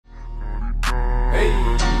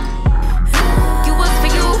You was for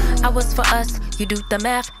you, I was for us. You do the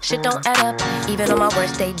math, shit don't add up. Even on my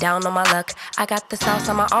worst day, down on my luck. I got the sauce,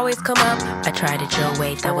 I'ma always come up. I tried it your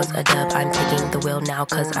way, that was a dub. I'm taking the wheel now,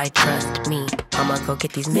 cause I trust me. I'ma go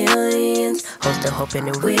get these millions. Hoes still hoping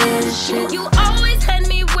and wishing. You always had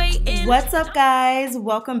me waiting. What's up, guys?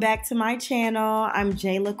 Welcome back to my channel. I'm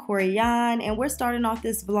Jayla Koriyan, and we're starting off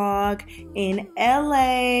this vlog in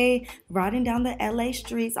LA, riding down the LA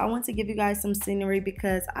streets. I want to give you guys some scenery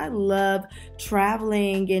because I love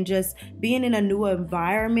traveling and just being in a new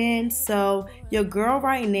environment. So your girl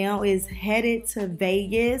right now is headed to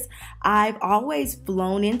Vegas. I've always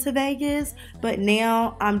flown into Vegas, but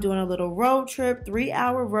now I'm doing a little road trip,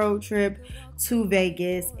 3-hour road trip to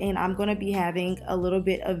Vegas, and I'm gonna be having a little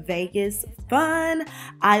bit of Vegas fun.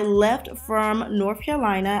 I left from North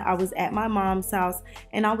Carolina. I was at my mom's house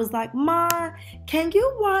and I was like, "Ma, can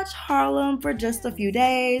you watch Harlem for just a few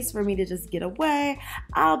days for me to just get away?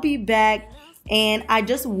 I'll be back." And I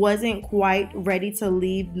just wasn't quite ready to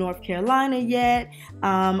leave North Carolina yet.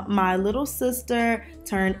 My little sister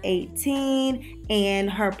turned 18 and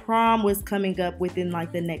her prom was coming up within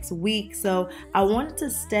like the next week. So I wanted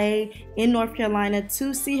to stay in North Carolina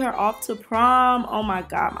to see her off to prom. Oh my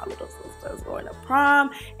God, my little sister is going to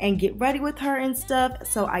prom and get ready with her and stuff.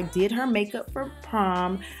 So I did her makeup for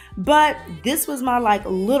prom. But this was my like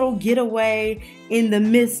little getaway in the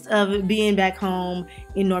midst of being back home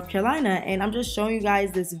in North Carolina, and I'm just showing you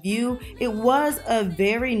guys this view. It was a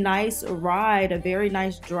very nice ride, a very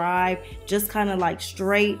nice drive, just kind of like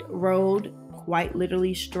straight road, quite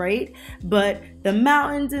literally straight, but the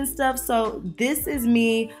mountains and stuff. So this is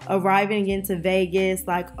me arriving into Vegas,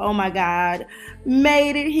 like, oh my God,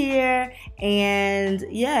 made it here. And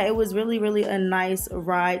yeah, it was really a nice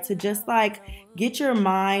ride to just like get your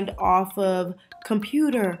mind off of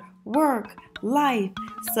computer, work, life.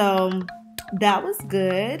 So that was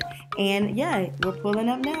good. And yeah, we're pulling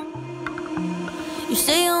up now. You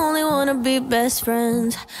say you only wanna be best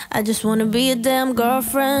friends. I just wanna be a damn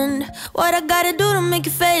girlfriend. What I gotta do to make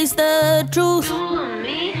you face the truth?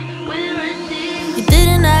 You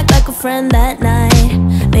didn't act like a friend that night.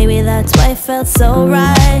 Maybe that's why it felt so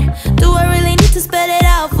right. Do I really need to spell it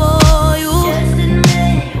out for you? Just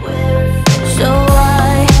admit we're so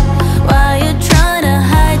why you trying to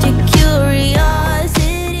hide your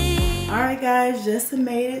curiosity? Alright guys, just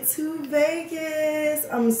made it to Vegas.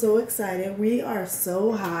 I'm so excited. We are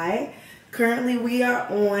so high. Currently we are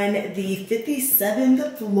on the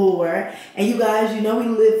 57th floor. And you guys, you know we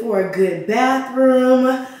live for a good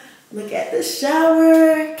bathroom. Look at the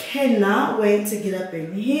shower. Cannot wait to get up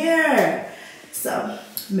in here. So,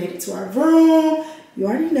 made it to our room. You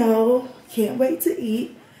already know. Can't wait to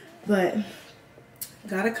eat. But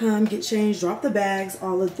gotta come, get changed, drop the bags,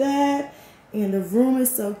 all of that. And the room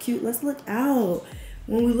is so cute. Let's look out.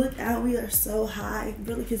 When we look out, we are so high. You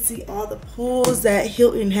really can see all the pools that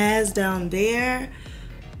Hilton has down there.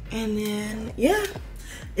 And then, yeah,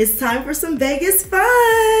 it's time for some Vegas fun.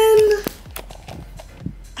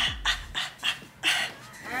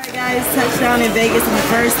 Alright guys, touchdown in Vegas, and the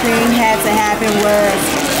first thing had to happen was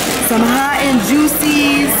some hot and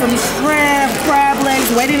juicy, some shrimp, crab legs.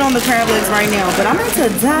 Waiting on the crab legs right now. But I'm about to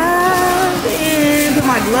dive in, put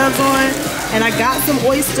my gloves on. And I got some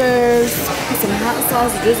oysters, some hot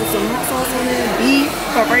sauce, drizzle some hot sauce on it, beef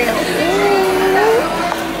for real.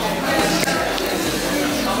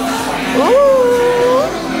 Ooh. Ooh.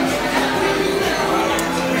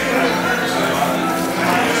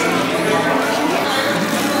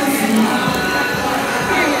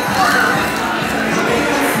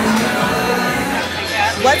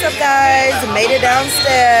 What's up, guys? Made it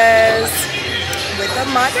downstairs with the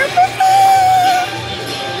microphone.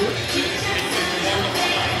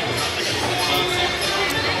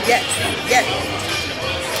 Yes, yes.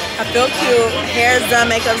 I feel cute. Hair's done,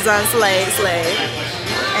 makeup's done, slay.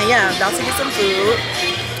 And yeah, I'm about to get some food.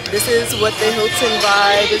 This is what the Hilton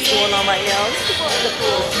vibe is going on right now.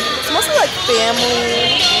 It's mostly like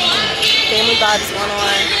family vibes going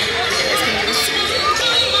on. As can you see it.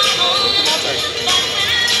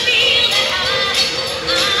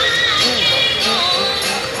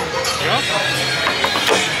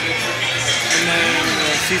 And then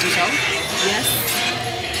Caesar salad? Yes.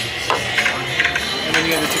 And then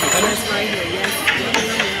you have the chicken tenders? That's right here, yes.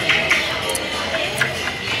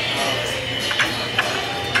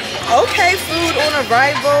 Okay, food on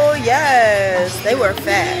arrival. Yes, they were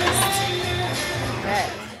fast.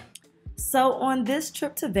 So on this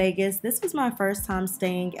trip to Vegas, this was my first time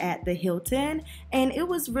staying at the Hilton, and it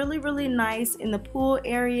was really, really nice in the pool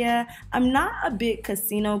area. I'm not a big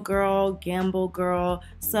casino girl, gamble girl,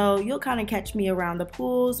 so you'll kind of catch me around the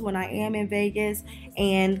pools when I am in Vegas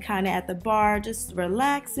and kind of at the bar just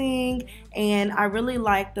relaxing. And I really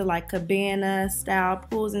like the cabana style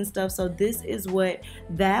pools and stuff, so this is what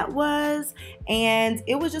that was. And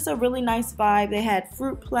it was just a really nice vibe. They had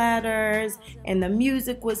fruit platters and the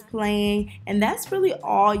music was playing, and that's really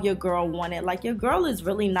all your girl wanted. Like, your girl is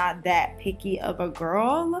really not that picky of a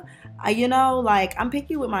girl. You know, like, I'm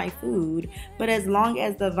picky with my food, but as long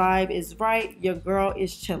as the vibe is right, your girl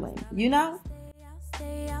is chilling, you know?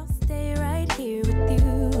 I'll stay right here with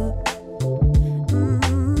you.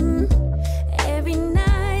 Every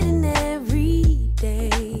night and every day.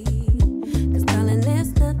 'Cause darling,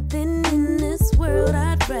 there's nothing in this world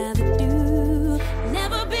I'd rather do.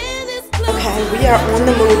 Never been this close. Okay, we are on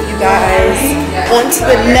the move, you guys. On to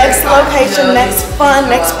the next location, next fun,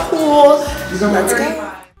 next pool. Let's go.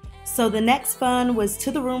 So the next fun was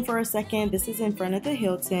to the room for a second. This is in front of the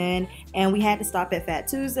Hilton, and we had to stop at Fat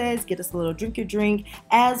Tuesdays, get us a little drink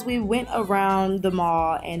as we went around the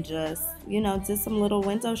mall and just, you know, did some little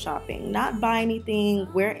window shopping. Not buy anything.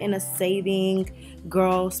 We're in a saving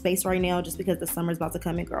girl space right now just because the summer's about to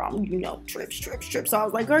come in, girl. I'm, you know, trips. So I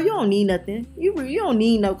was like, girl, you don't need nothing. You don't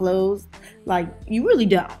need no clothes. Like, you really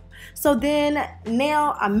don't. So then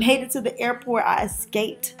now I made it to the airport. I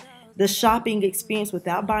escaped the shopping experience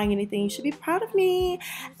without buying anything. You should be proud of me.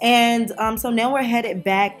 And so now we're headed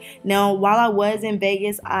back. Now, while I was in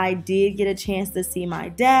Vegas, I did get a chance to see my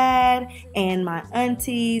dad and my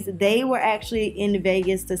aunties. They were actually in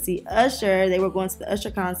Vegas to see Usher. They were going to the Usher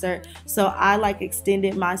concert. So I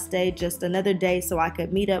extended my stay just another day so I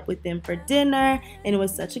could meet up with them for dinner. And it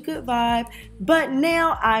was such a good vibe. But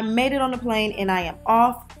now I made it on the plane and I am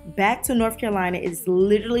off back to North Carolina. It's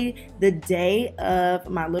literally the day of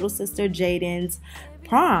my little sister Jaden's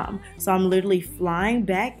prom. So I'm literally flying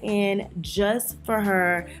back in just for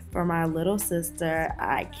her, for my little sister.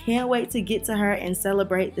 I can't wait to get to her and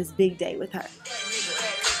celebrate this big day with her.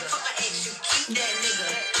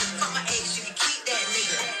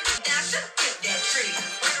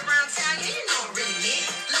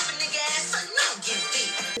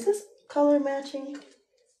 Is this color matching?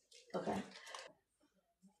 Okay.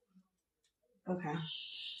 Okay.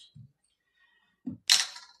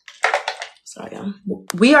 Sorry, y'all.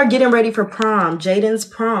 We are getting ready for prom. Jaden's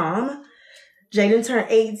prom. Jaden turned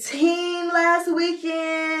 18 last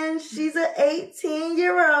weekend. She's an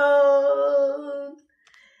 18-year-old.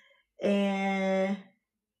 And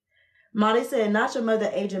Molly said, not your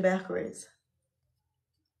mother aging backwards.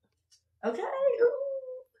 Okay.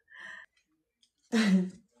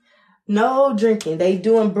 No drinking. They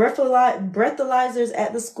doing breathalyzers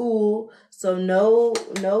at the school. So no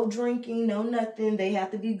drinking, no nothing. They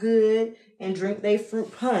have to be good and drink their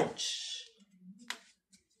fruit punch.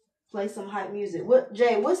 Play some hype music.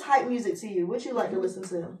 Jay, what's hype music to you? What you like to listen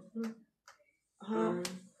to?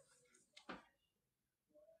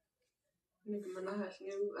 Nicki Minaj,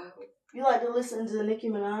 new album. You like to listen to Nicki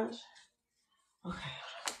Minaj? Okay.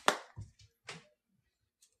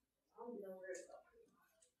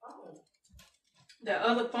 The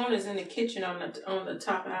other phone is in the kitchen on the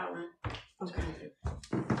top album. Okay.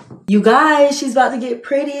 You guys, she's about to get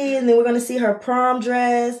pretty, and then we're going to see her prom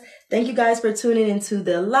dress. Thank you guys for tuning into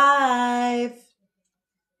the live.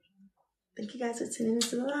 Thank you guys for tuning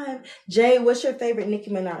into the live. Jay, what's your favorite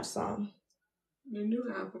Nicki Minaj song? The new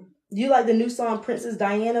album. You like the new song Princess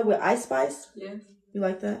Diana with Ice Spice? Yes. You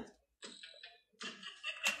like that?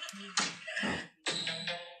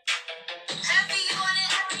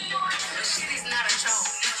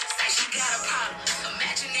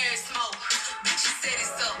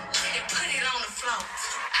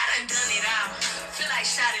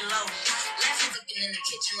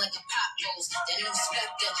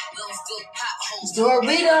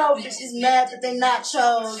 Dorito, bitches mad that they not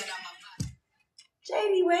chose.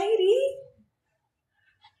 JD Wady.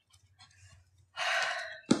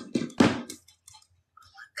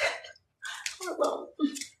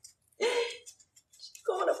 She's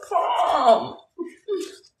going to prom.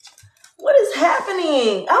 What is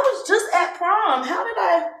happening? I was just at prom. How did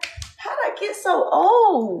I get so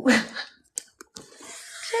old?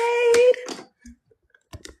 Jade.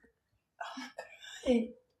 Oh my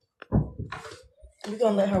God. We're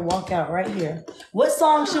gonna let her walk out right here. What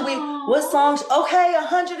song should we? Okay,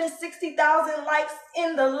 160,000 likes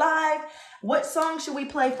in the live. What song should we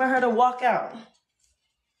play for her to walk out?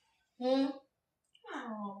 Oh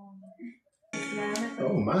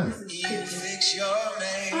my.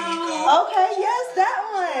 Okay, yes, that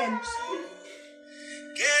one.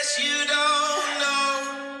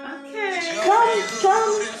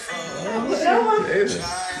 Jayla.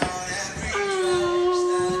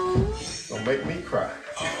 Don't make me cry.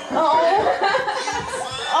 Oh,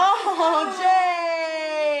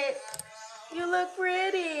 Jay. You look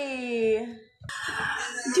pretty.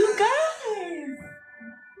 You guys.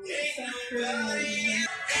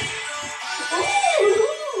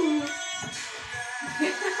 Ooh.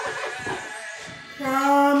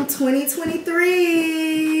 Prom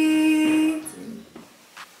 2023.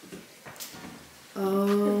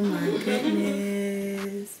 Oh my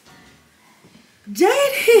goodness.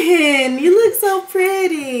 Jaden, you look so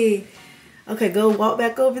pretty. Okay, go walk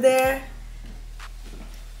back over there.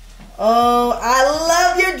 Oh, I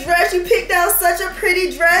love your dress. You picked out such a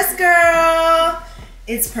pretty dress, girl.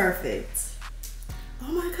 It's perfect.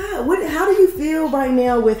 Oh my God, how do you feel right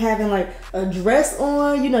now with having like a dress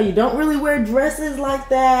on? You know, you don't really wear dresses like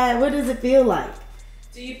that. What does it feel like?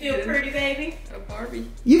 Do you feel pretty, baby? A Barbie.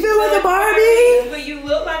 You feel like a Barbie? But you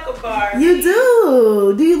look like a Barbie. You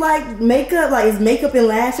do. Do you like makeup? Like, is makeup and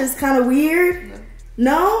lashes kind of weird?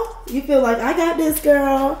 No? You feel like, I got this,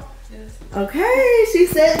 girl. Yes. Okay, she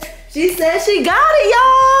said she got it,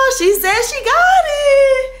 y'all. She said she got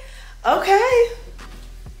it. Okay.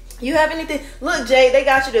 You have anything? Look, Jay, they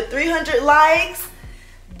got you to 300 likes.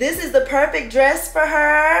 This is the perfect dress for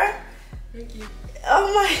her. Thank you.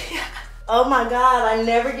 Oh my God, I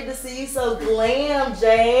never get to see you so glam,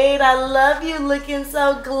 Jade. I love you looking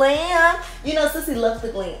so glam. You know, Sissy loves the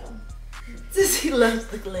glam. Sissy loves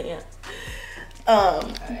the glam.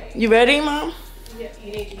 You ready, Mom? Yeah,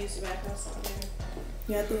 you need to use the bathroom something.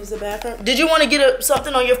 You have to use the bathroom? Did you want to get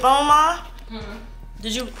something on your phone, Mom? Mm-hmm.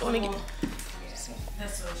 Did you want to get...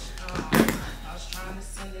 That's what I was trying to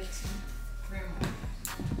send it to Grandma.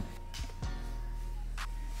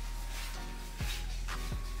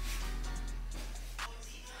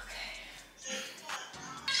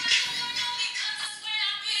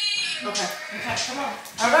 Okay, come on.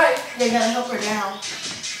 All right, you gotta help her down.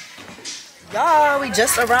 Y'all, we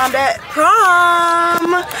just arrived at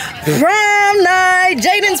prom night,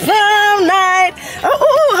 Jaden's prom night.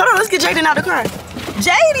 Oh, hold on, let's get Jaden out of the car.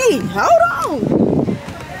 Jaden, hold on.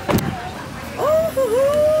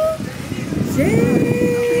 Oh, Jaden.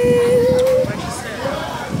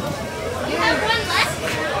 You have one left?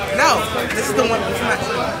 No, this is the one that's not.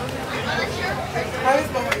 How is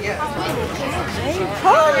my one? Yeah.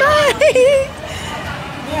 Prom night.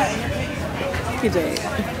 Okay, Jade.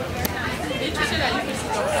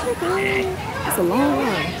 It's a long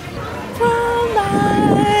run. Prom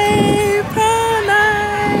night, prom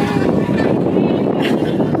night.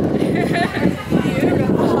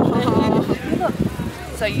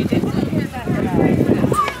 So you did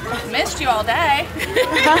missed you all day.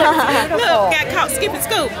 Look, got caught skipping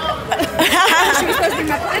school. She was supposed to be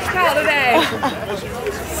my pledge call today.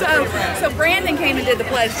 So Brandon came and did the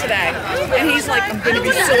pledge today. And he's like, I'm going to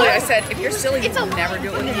be silly. I said, if you're silly, you'll never do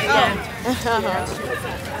it with me again.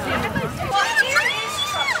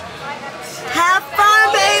 Have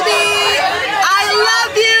fun, baby. I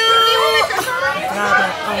love you.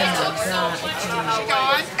 Oh my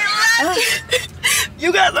God.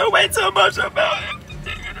 You guys are way too emotional about it.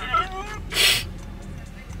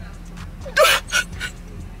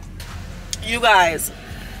 You guys.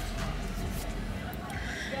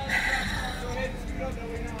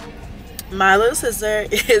 My little sister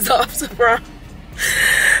is off to prom.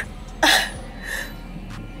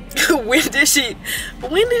 When did she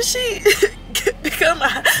become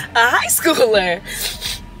a high schooler?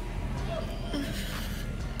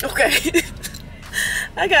 Okay.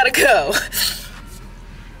 I gotta go.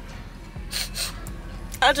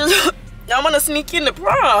 I want to sneak into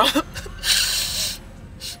prom.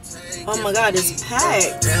 Oh my God, it's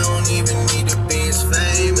packed.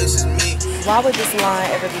 Why would this line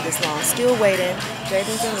ever be this long? Still waiting.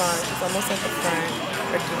 Jaden's in line. She's almost at the front.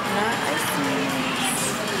 We're getting our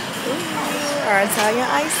ices. Ooh, our Italian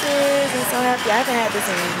ices. I'm so happy. I haven't had this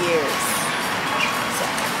in years. So,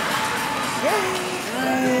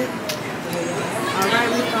 yay. Alright,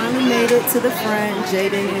 we finally made it to the front.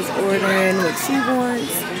 Jaden is ordering what she wants.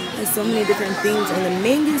 There's so many different things on the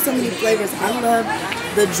menu, so many flavors. I love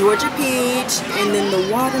the Georgia peach and then the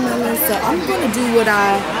watermelon. So I'm going to do what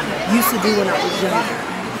I used to do when I was younger.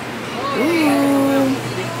 Ooh.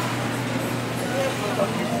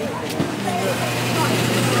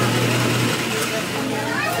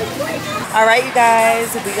 Alright, you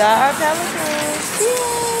guys, we got our pelicans.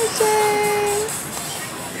 Yay, Jay.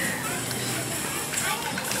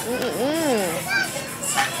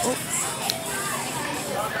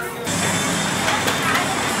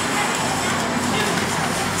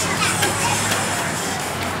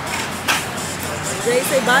 Jay,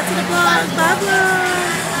 say bye to the vlog. Bye, vlog.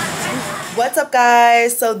 What's up,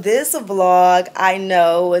 guys? So this vlog, I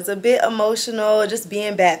know, was a bit emotional, just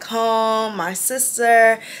being back home, my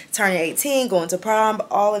sister turning 18, going to prom,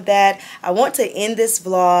 all of that. I want to end this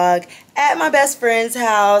vlog at my best friend's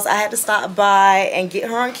house. I had to stop by and get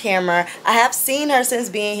her on camera. I have seen her since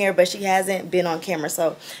being here, but she hasn't been on camera.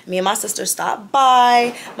 So me and my sister stopped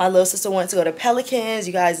by. My little sister wanted to go to Pelicans.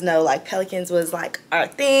 You guys know, like, Pelicans was like our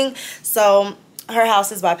thing. So her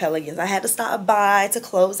house is by Pelicans. I had to stop by to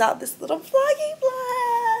close out this little vloggy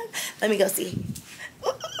vlog. Let me go see.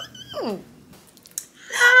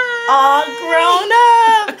 All grown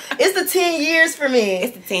up. It's the 10 years for me.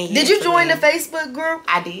 It's the 10 years. Did you for join me. the Facebook group?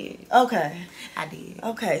 I did. Okay. I did.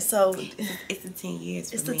 Okay, so It's the 10 years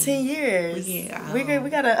for it's me. the 10 years. Yeah. We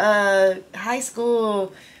got a high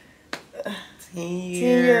school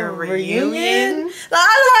 10-year reunion. Like,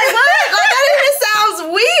 I'm like, what? Like, that even sounds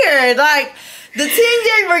weird. Like, the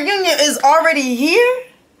 10-year reunion is already here.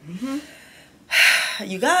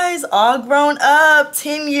 You guys all grown up.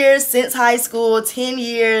 10 years since high school. 10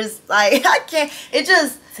 years. Like, I can't. It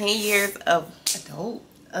just 10 years of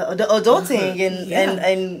adulting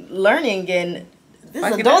and learning and this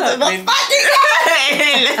Fucking adult up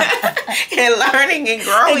and learning and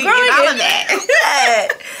growing and all of that.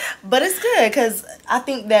 But it's good because I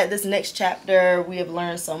think that this next chapter we have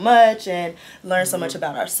learned so much and learned so much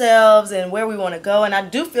about ourselves and where we want to go. And I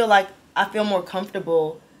do feel like I feel more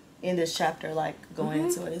comfortable in this chapter, like going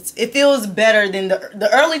into it. It feels better than the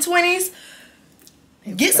early 20s.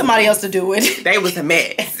 Get somebody else to do it. They was a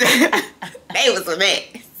mess. They was a mess.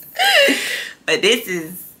 But this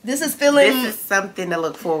is something to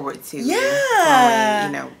look forward to.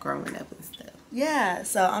 Yeah. Growing up and stuff. Yeah,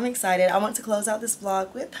 so I'm excited. I want to close out this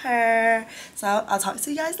vlog with her. So I'll talk to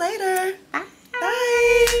you guys later. Bye.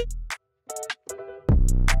 Bye.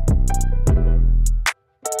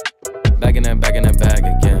 Back in that bag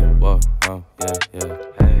again. Whoa, yeah.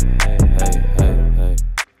 Hey.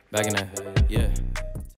 Back in that, yeah.